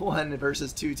 111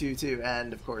 versus 222,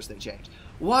 and of course they changed.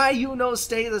 Why you no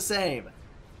stay the same?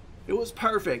 It was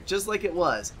perfect, just like it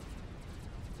was.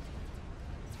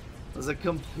 It was a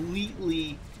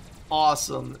completely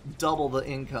awesome double the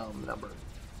income number.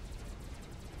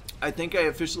 I think I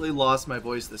officially lost my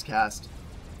voice this cast.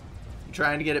 I'm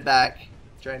trying to get it back.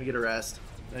 Trying to get a rest.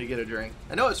 Now you get a drink.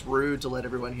 I know it's rude to let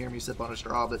everyone hear me sip on a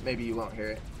straw, but maybe you won't hear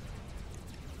it.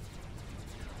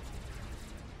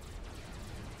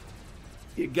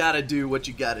 You gotta do what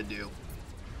you gotta do.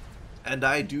 And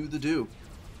I do the do.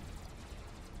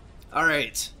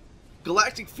 Alright.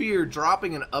 Galactic Fear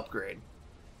dropping an upgrade.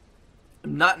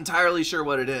 I'm not entirely sure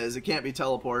what it is. It can't be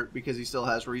teleport because he still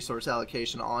has resource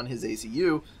allocation on his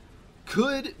ACU.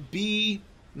 Could be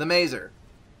the Mazer.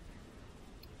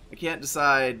 I can't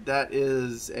decide. That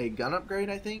is a gun upgrade,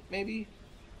 I think, maybe?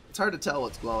 It's hard to tell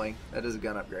what's glowing. That is a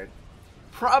gun upgrade.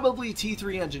 Probably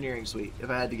T3 Engineering Suite, if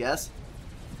I had to guess.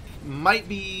 Might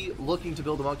be looking to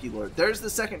build a Monkey Lord. There's the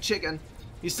second Chicken.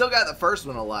 He's still got the first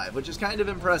one alive, which is kind of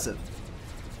impressive.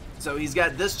 So he's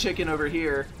got this Chicken over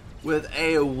here with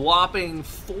a whopping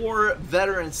 4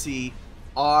 veterancy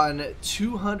on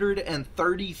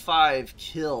 235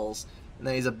 kills. And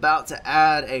then he's about to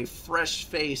add a fresh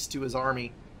face to his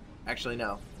army. Actually,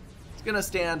 no. He's going to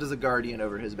stand as a guardian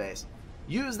over his base.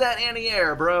 Use that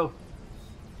anti-air, bro.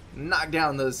 Knock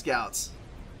down those scouts.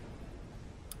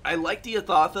 I like the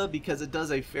Yathatha because it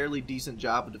does a fairly decent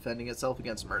job of defending itself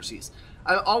against Mercies.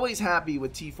 I'm always happy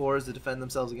with T4s to defend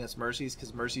themselves against Mercies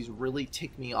because Mercies really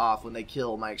tick me off when they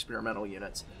kill my experimental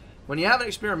units. When you have an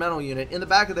experimental unit in the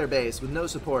back of their base with no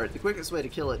support, the quickest way to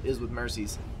kill it is with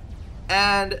Mercies.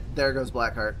 And there goes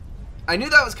Blackheart. I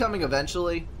knew that was coming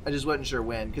eventually, I just wasn't sure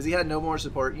when, because he had no more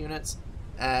support units,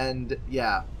 and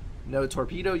yeah, no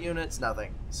torpedo units,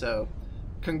 nothing. So,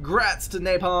 congrats to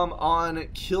Napalm on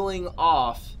killing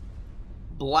off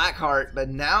Blackheart, but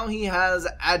now he has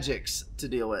Ajax to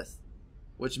deal with,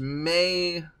 which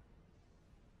may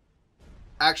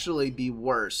actually be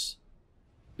worse,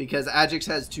 because Ajax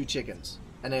has 2 chickens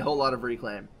and a whole lot of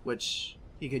reclaim, which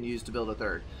he can use to build a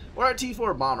 3rd. Or a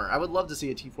T4 bomber. I would love to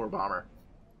see a T4 bomber.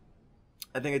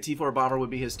 I think a T4 bomber would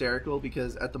be hysterical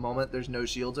because at the moment there's no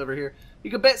shields over here.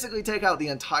 You could basically take out the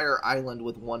entire island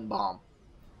with 1 bomb.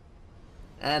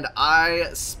 And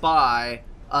I spy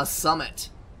a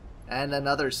summit and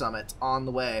another summit on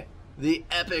the way. The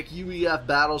epic UEF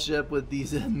battleship with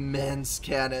these immense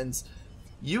cannons.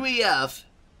 UEF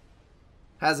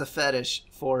has a fetish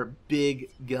for big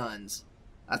guns.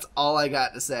 That's all I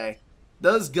got to say.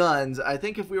 Those guns, I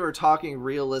think if we were talking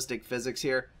realistic physics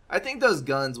here, I think those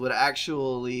guns would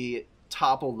actually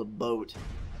topple the boat.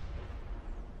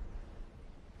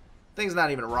 Thing's not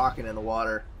even rocking in the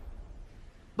water.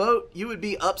 Boat, you would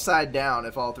be upside down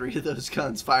if all 3 of those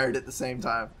guns fired at the same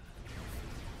time.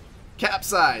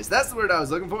 Capsize. That's the word I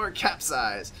was looking for.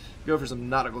 Capsize. Go for some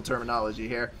nautical terminology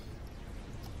here.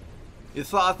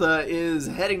 Yathatha is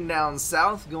heading down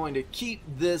south, going to keep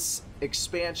this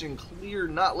expansion clear,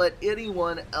 not let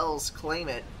anyone else claim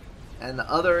it. And the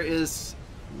other is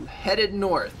headed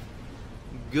north.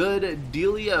 Good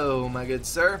dealio, my good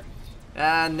sir.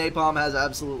 And Napalm has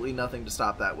absolutely nothing to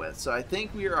stop that with. So I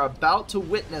think we are about to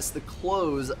witness the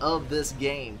close of this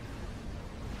game.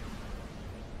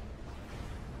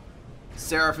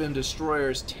 Seraphim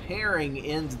destroyers tearing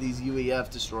into these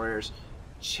UEF destroyers.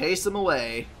 Chase them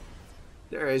away.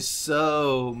 There is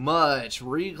so much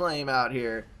reclaim out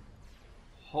here.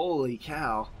 Holy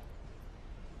cow.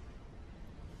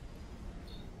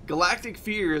 Galactic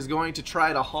Fear is going to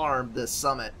try to harm this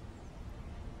summit.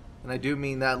 And I do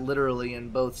mean that literally in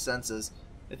both senses.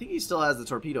 I think he still has the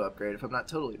torpedo upgrade, if I'm not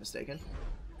totally mistaken.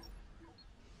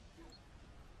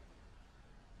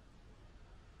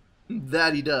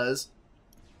 That he does.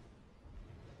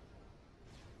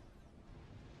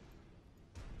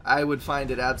 I would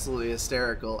find it absolutely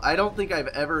hysterical. I don't think I've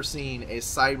ever seen a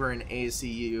Cybern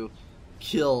ACU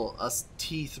kill a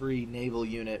T3 naval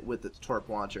unit with its torp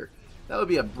launcher. That would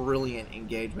be a brilliant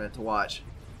engagement to watch.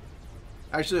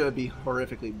 Actually, it would be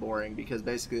horrifically boring because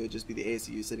basically it would just be the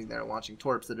ACU sitting there launching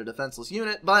torps at a defenseless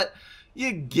unit, but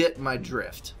you get my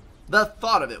drift. The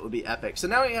thought of it would be epic. So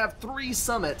now we have 3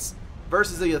 summits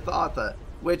versus the Yathatha,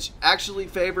 which actually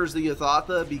favors the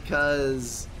Yathatha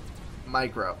because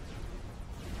micro.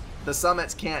 The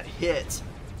summits can't hit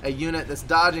a unit that's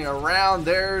dodging around.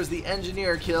 There's the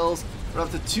engineer kills. We're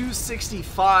up to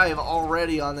 265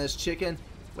 already on this chicken.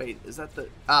 Wait, is that the...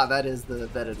 Ah, that is the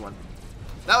vetted one.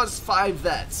 That was 5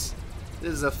 vets.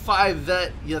 This is a 5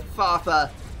 vet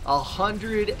Yathatha,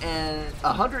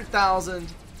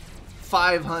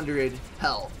 100,500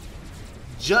 health.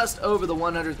 Just over the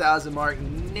 100,000 mark,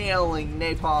 nailing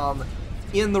Napalm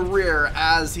in the rear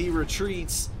as he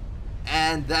retreats.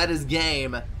 And that is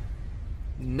game.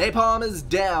 Napalm is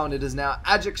down. It is now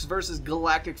Ajax versus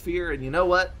Galactic Fear. And you know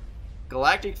what?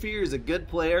 Galactic Fear is a good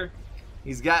player.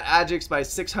 He's got Ajax by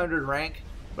 600 rank.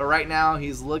 But right now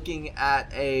he's looking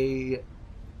at a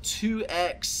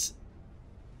 2x.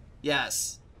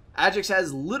 Yes. Ajax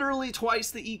has literally twice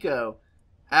the eco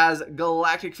as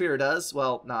Galactic Fear does.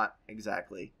 Well, not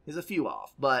exactly. He's a few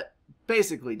off, but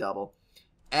basically double.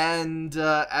 And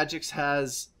Ajax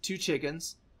has 2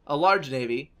 chickens, a large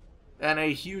navy, and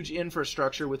a huge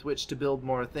infrastructure with which to build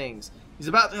more things. He's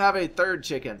about to have a 3rd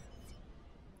chicken.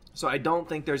 So I don't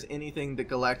think there's anything that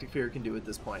Galactic Fear can do at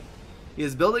this point. He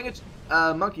is building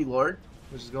a Monkey Lord,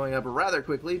 which is going up rather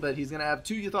quickly, but he's going to have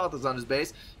 2 Yathathas on his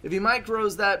base. If he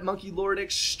micros that Monkey Lord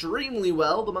extremely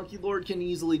well, the Monkey Lord can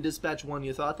easily dispatch 1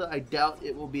 Yathatha. I doubt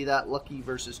it will be that lucky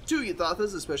versus 2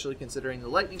 Yathathas, especially considering the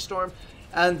Lightning Storm.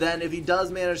 And then if he does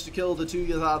manage to kill the 2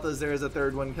 Yathathas, there is a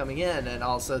 3rd one coming in, and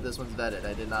also this one's vetted.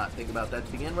 I did not think about that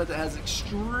to begin with. It has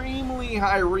extremely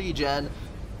high regen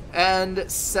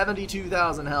and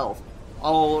 72,000 health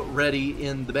already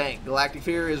in the bank. Galactic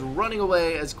Fear is running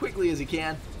away as quickly as he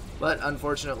can, but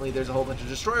unfortunately there's a whole bunch of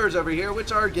destroyers over here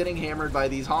which are getting hammered by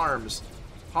these harms.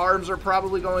 Harms are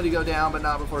probably going to go down, but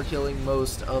not before killing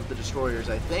most of the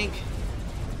destroyers, I think.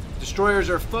 Destroyers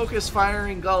are focus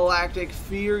firing Galactic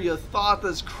Fear.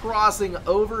 Yothatha's crossing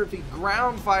over. If he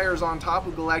ground fires on top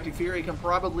of Galactic Fear, he can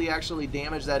probably actually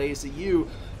damage that ACU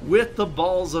with the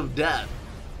Balls of Death.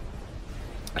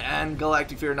 And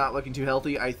Galactic Fear not looking too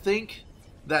healthy. I think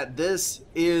that this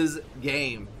is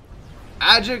game.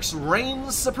 Ajax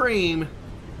reigns supreme.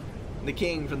 The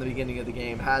king from the beginning of the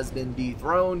game has been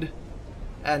dethroned.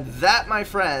 And that, my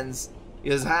friends,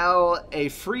 is how a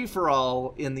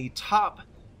free-for-all in the top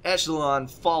echelon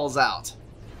falls out.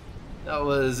 That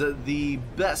was the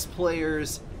best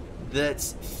players that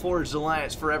Forged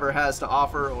Alliance Forever has to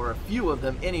offer, or a few of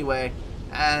them anyway,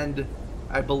 and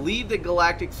I believe that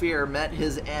Galactic Fear met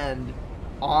his end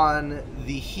on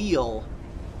the heel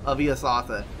of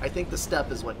Yothatha. I think the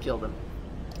step is what killed him.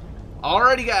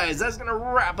 Alrighty guys, that's going to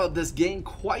wrap up this game.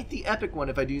 Quite the epic one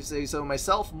if I do say so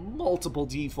myself. Multiple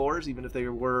D4s, even if they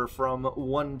were from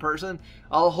one person.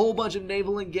 A whole bunch of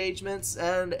naval engagements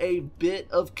and a bit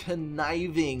of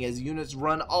conniving as units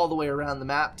run all the way around the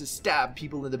map to stab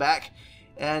people in the back.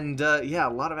 And yeah, a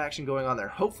lot of action going on there.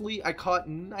 Hopefully I caught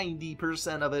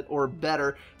 90% of it or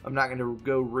better. I'm not going to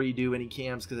go redo any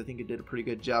cams because I think it did a pretty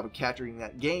good job of capturing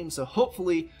that game. So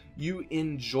hopefully you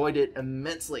enjoyed it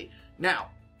immensely. Now,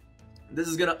 this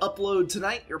is going to upload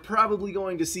tonight. You're probably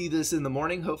going to see this in the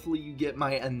morning. Hopefully you get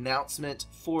my announcement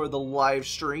for the live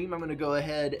stream. I'm going to go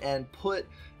ahead and put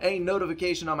a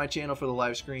notification on my channel for the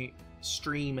live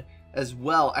stream as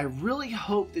well. I really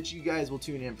hope that you guys will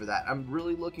tune in for that. I'm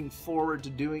really looking forward to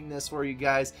doing this for you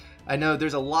guys. I know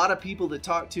there's a lot of people that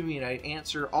talk to me and I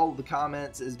answer all of the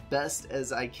comments as best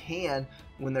as I can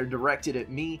when they're directed at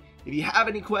me. If you have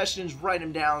any questions, write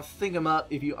them down, think them up.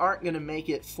 If you aren't going to make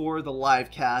it for the live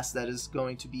cast, that is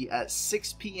going to be at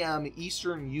 6 p.m.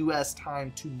 Eastern U.S.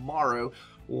 time tomorrow.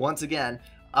 Once again,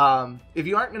 if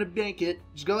you aren't going to make it,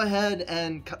 just go ahead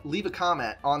and leave a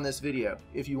comment on this video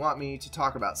if you want me to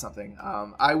talk about something.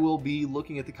 I will be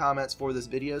looking at the comments for this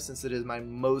video since it is my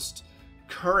most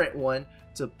current one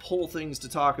to pull things to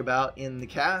talk about in the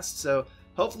cast. So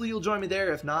hopefully you'll join me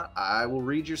there. If not, I will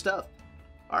read your stuff.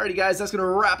 Alrighty guys, that's going to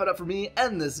wrap it up for me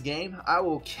and this game. I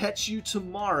will catch you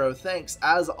tomorrow. Thanks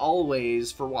as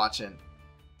always for watching.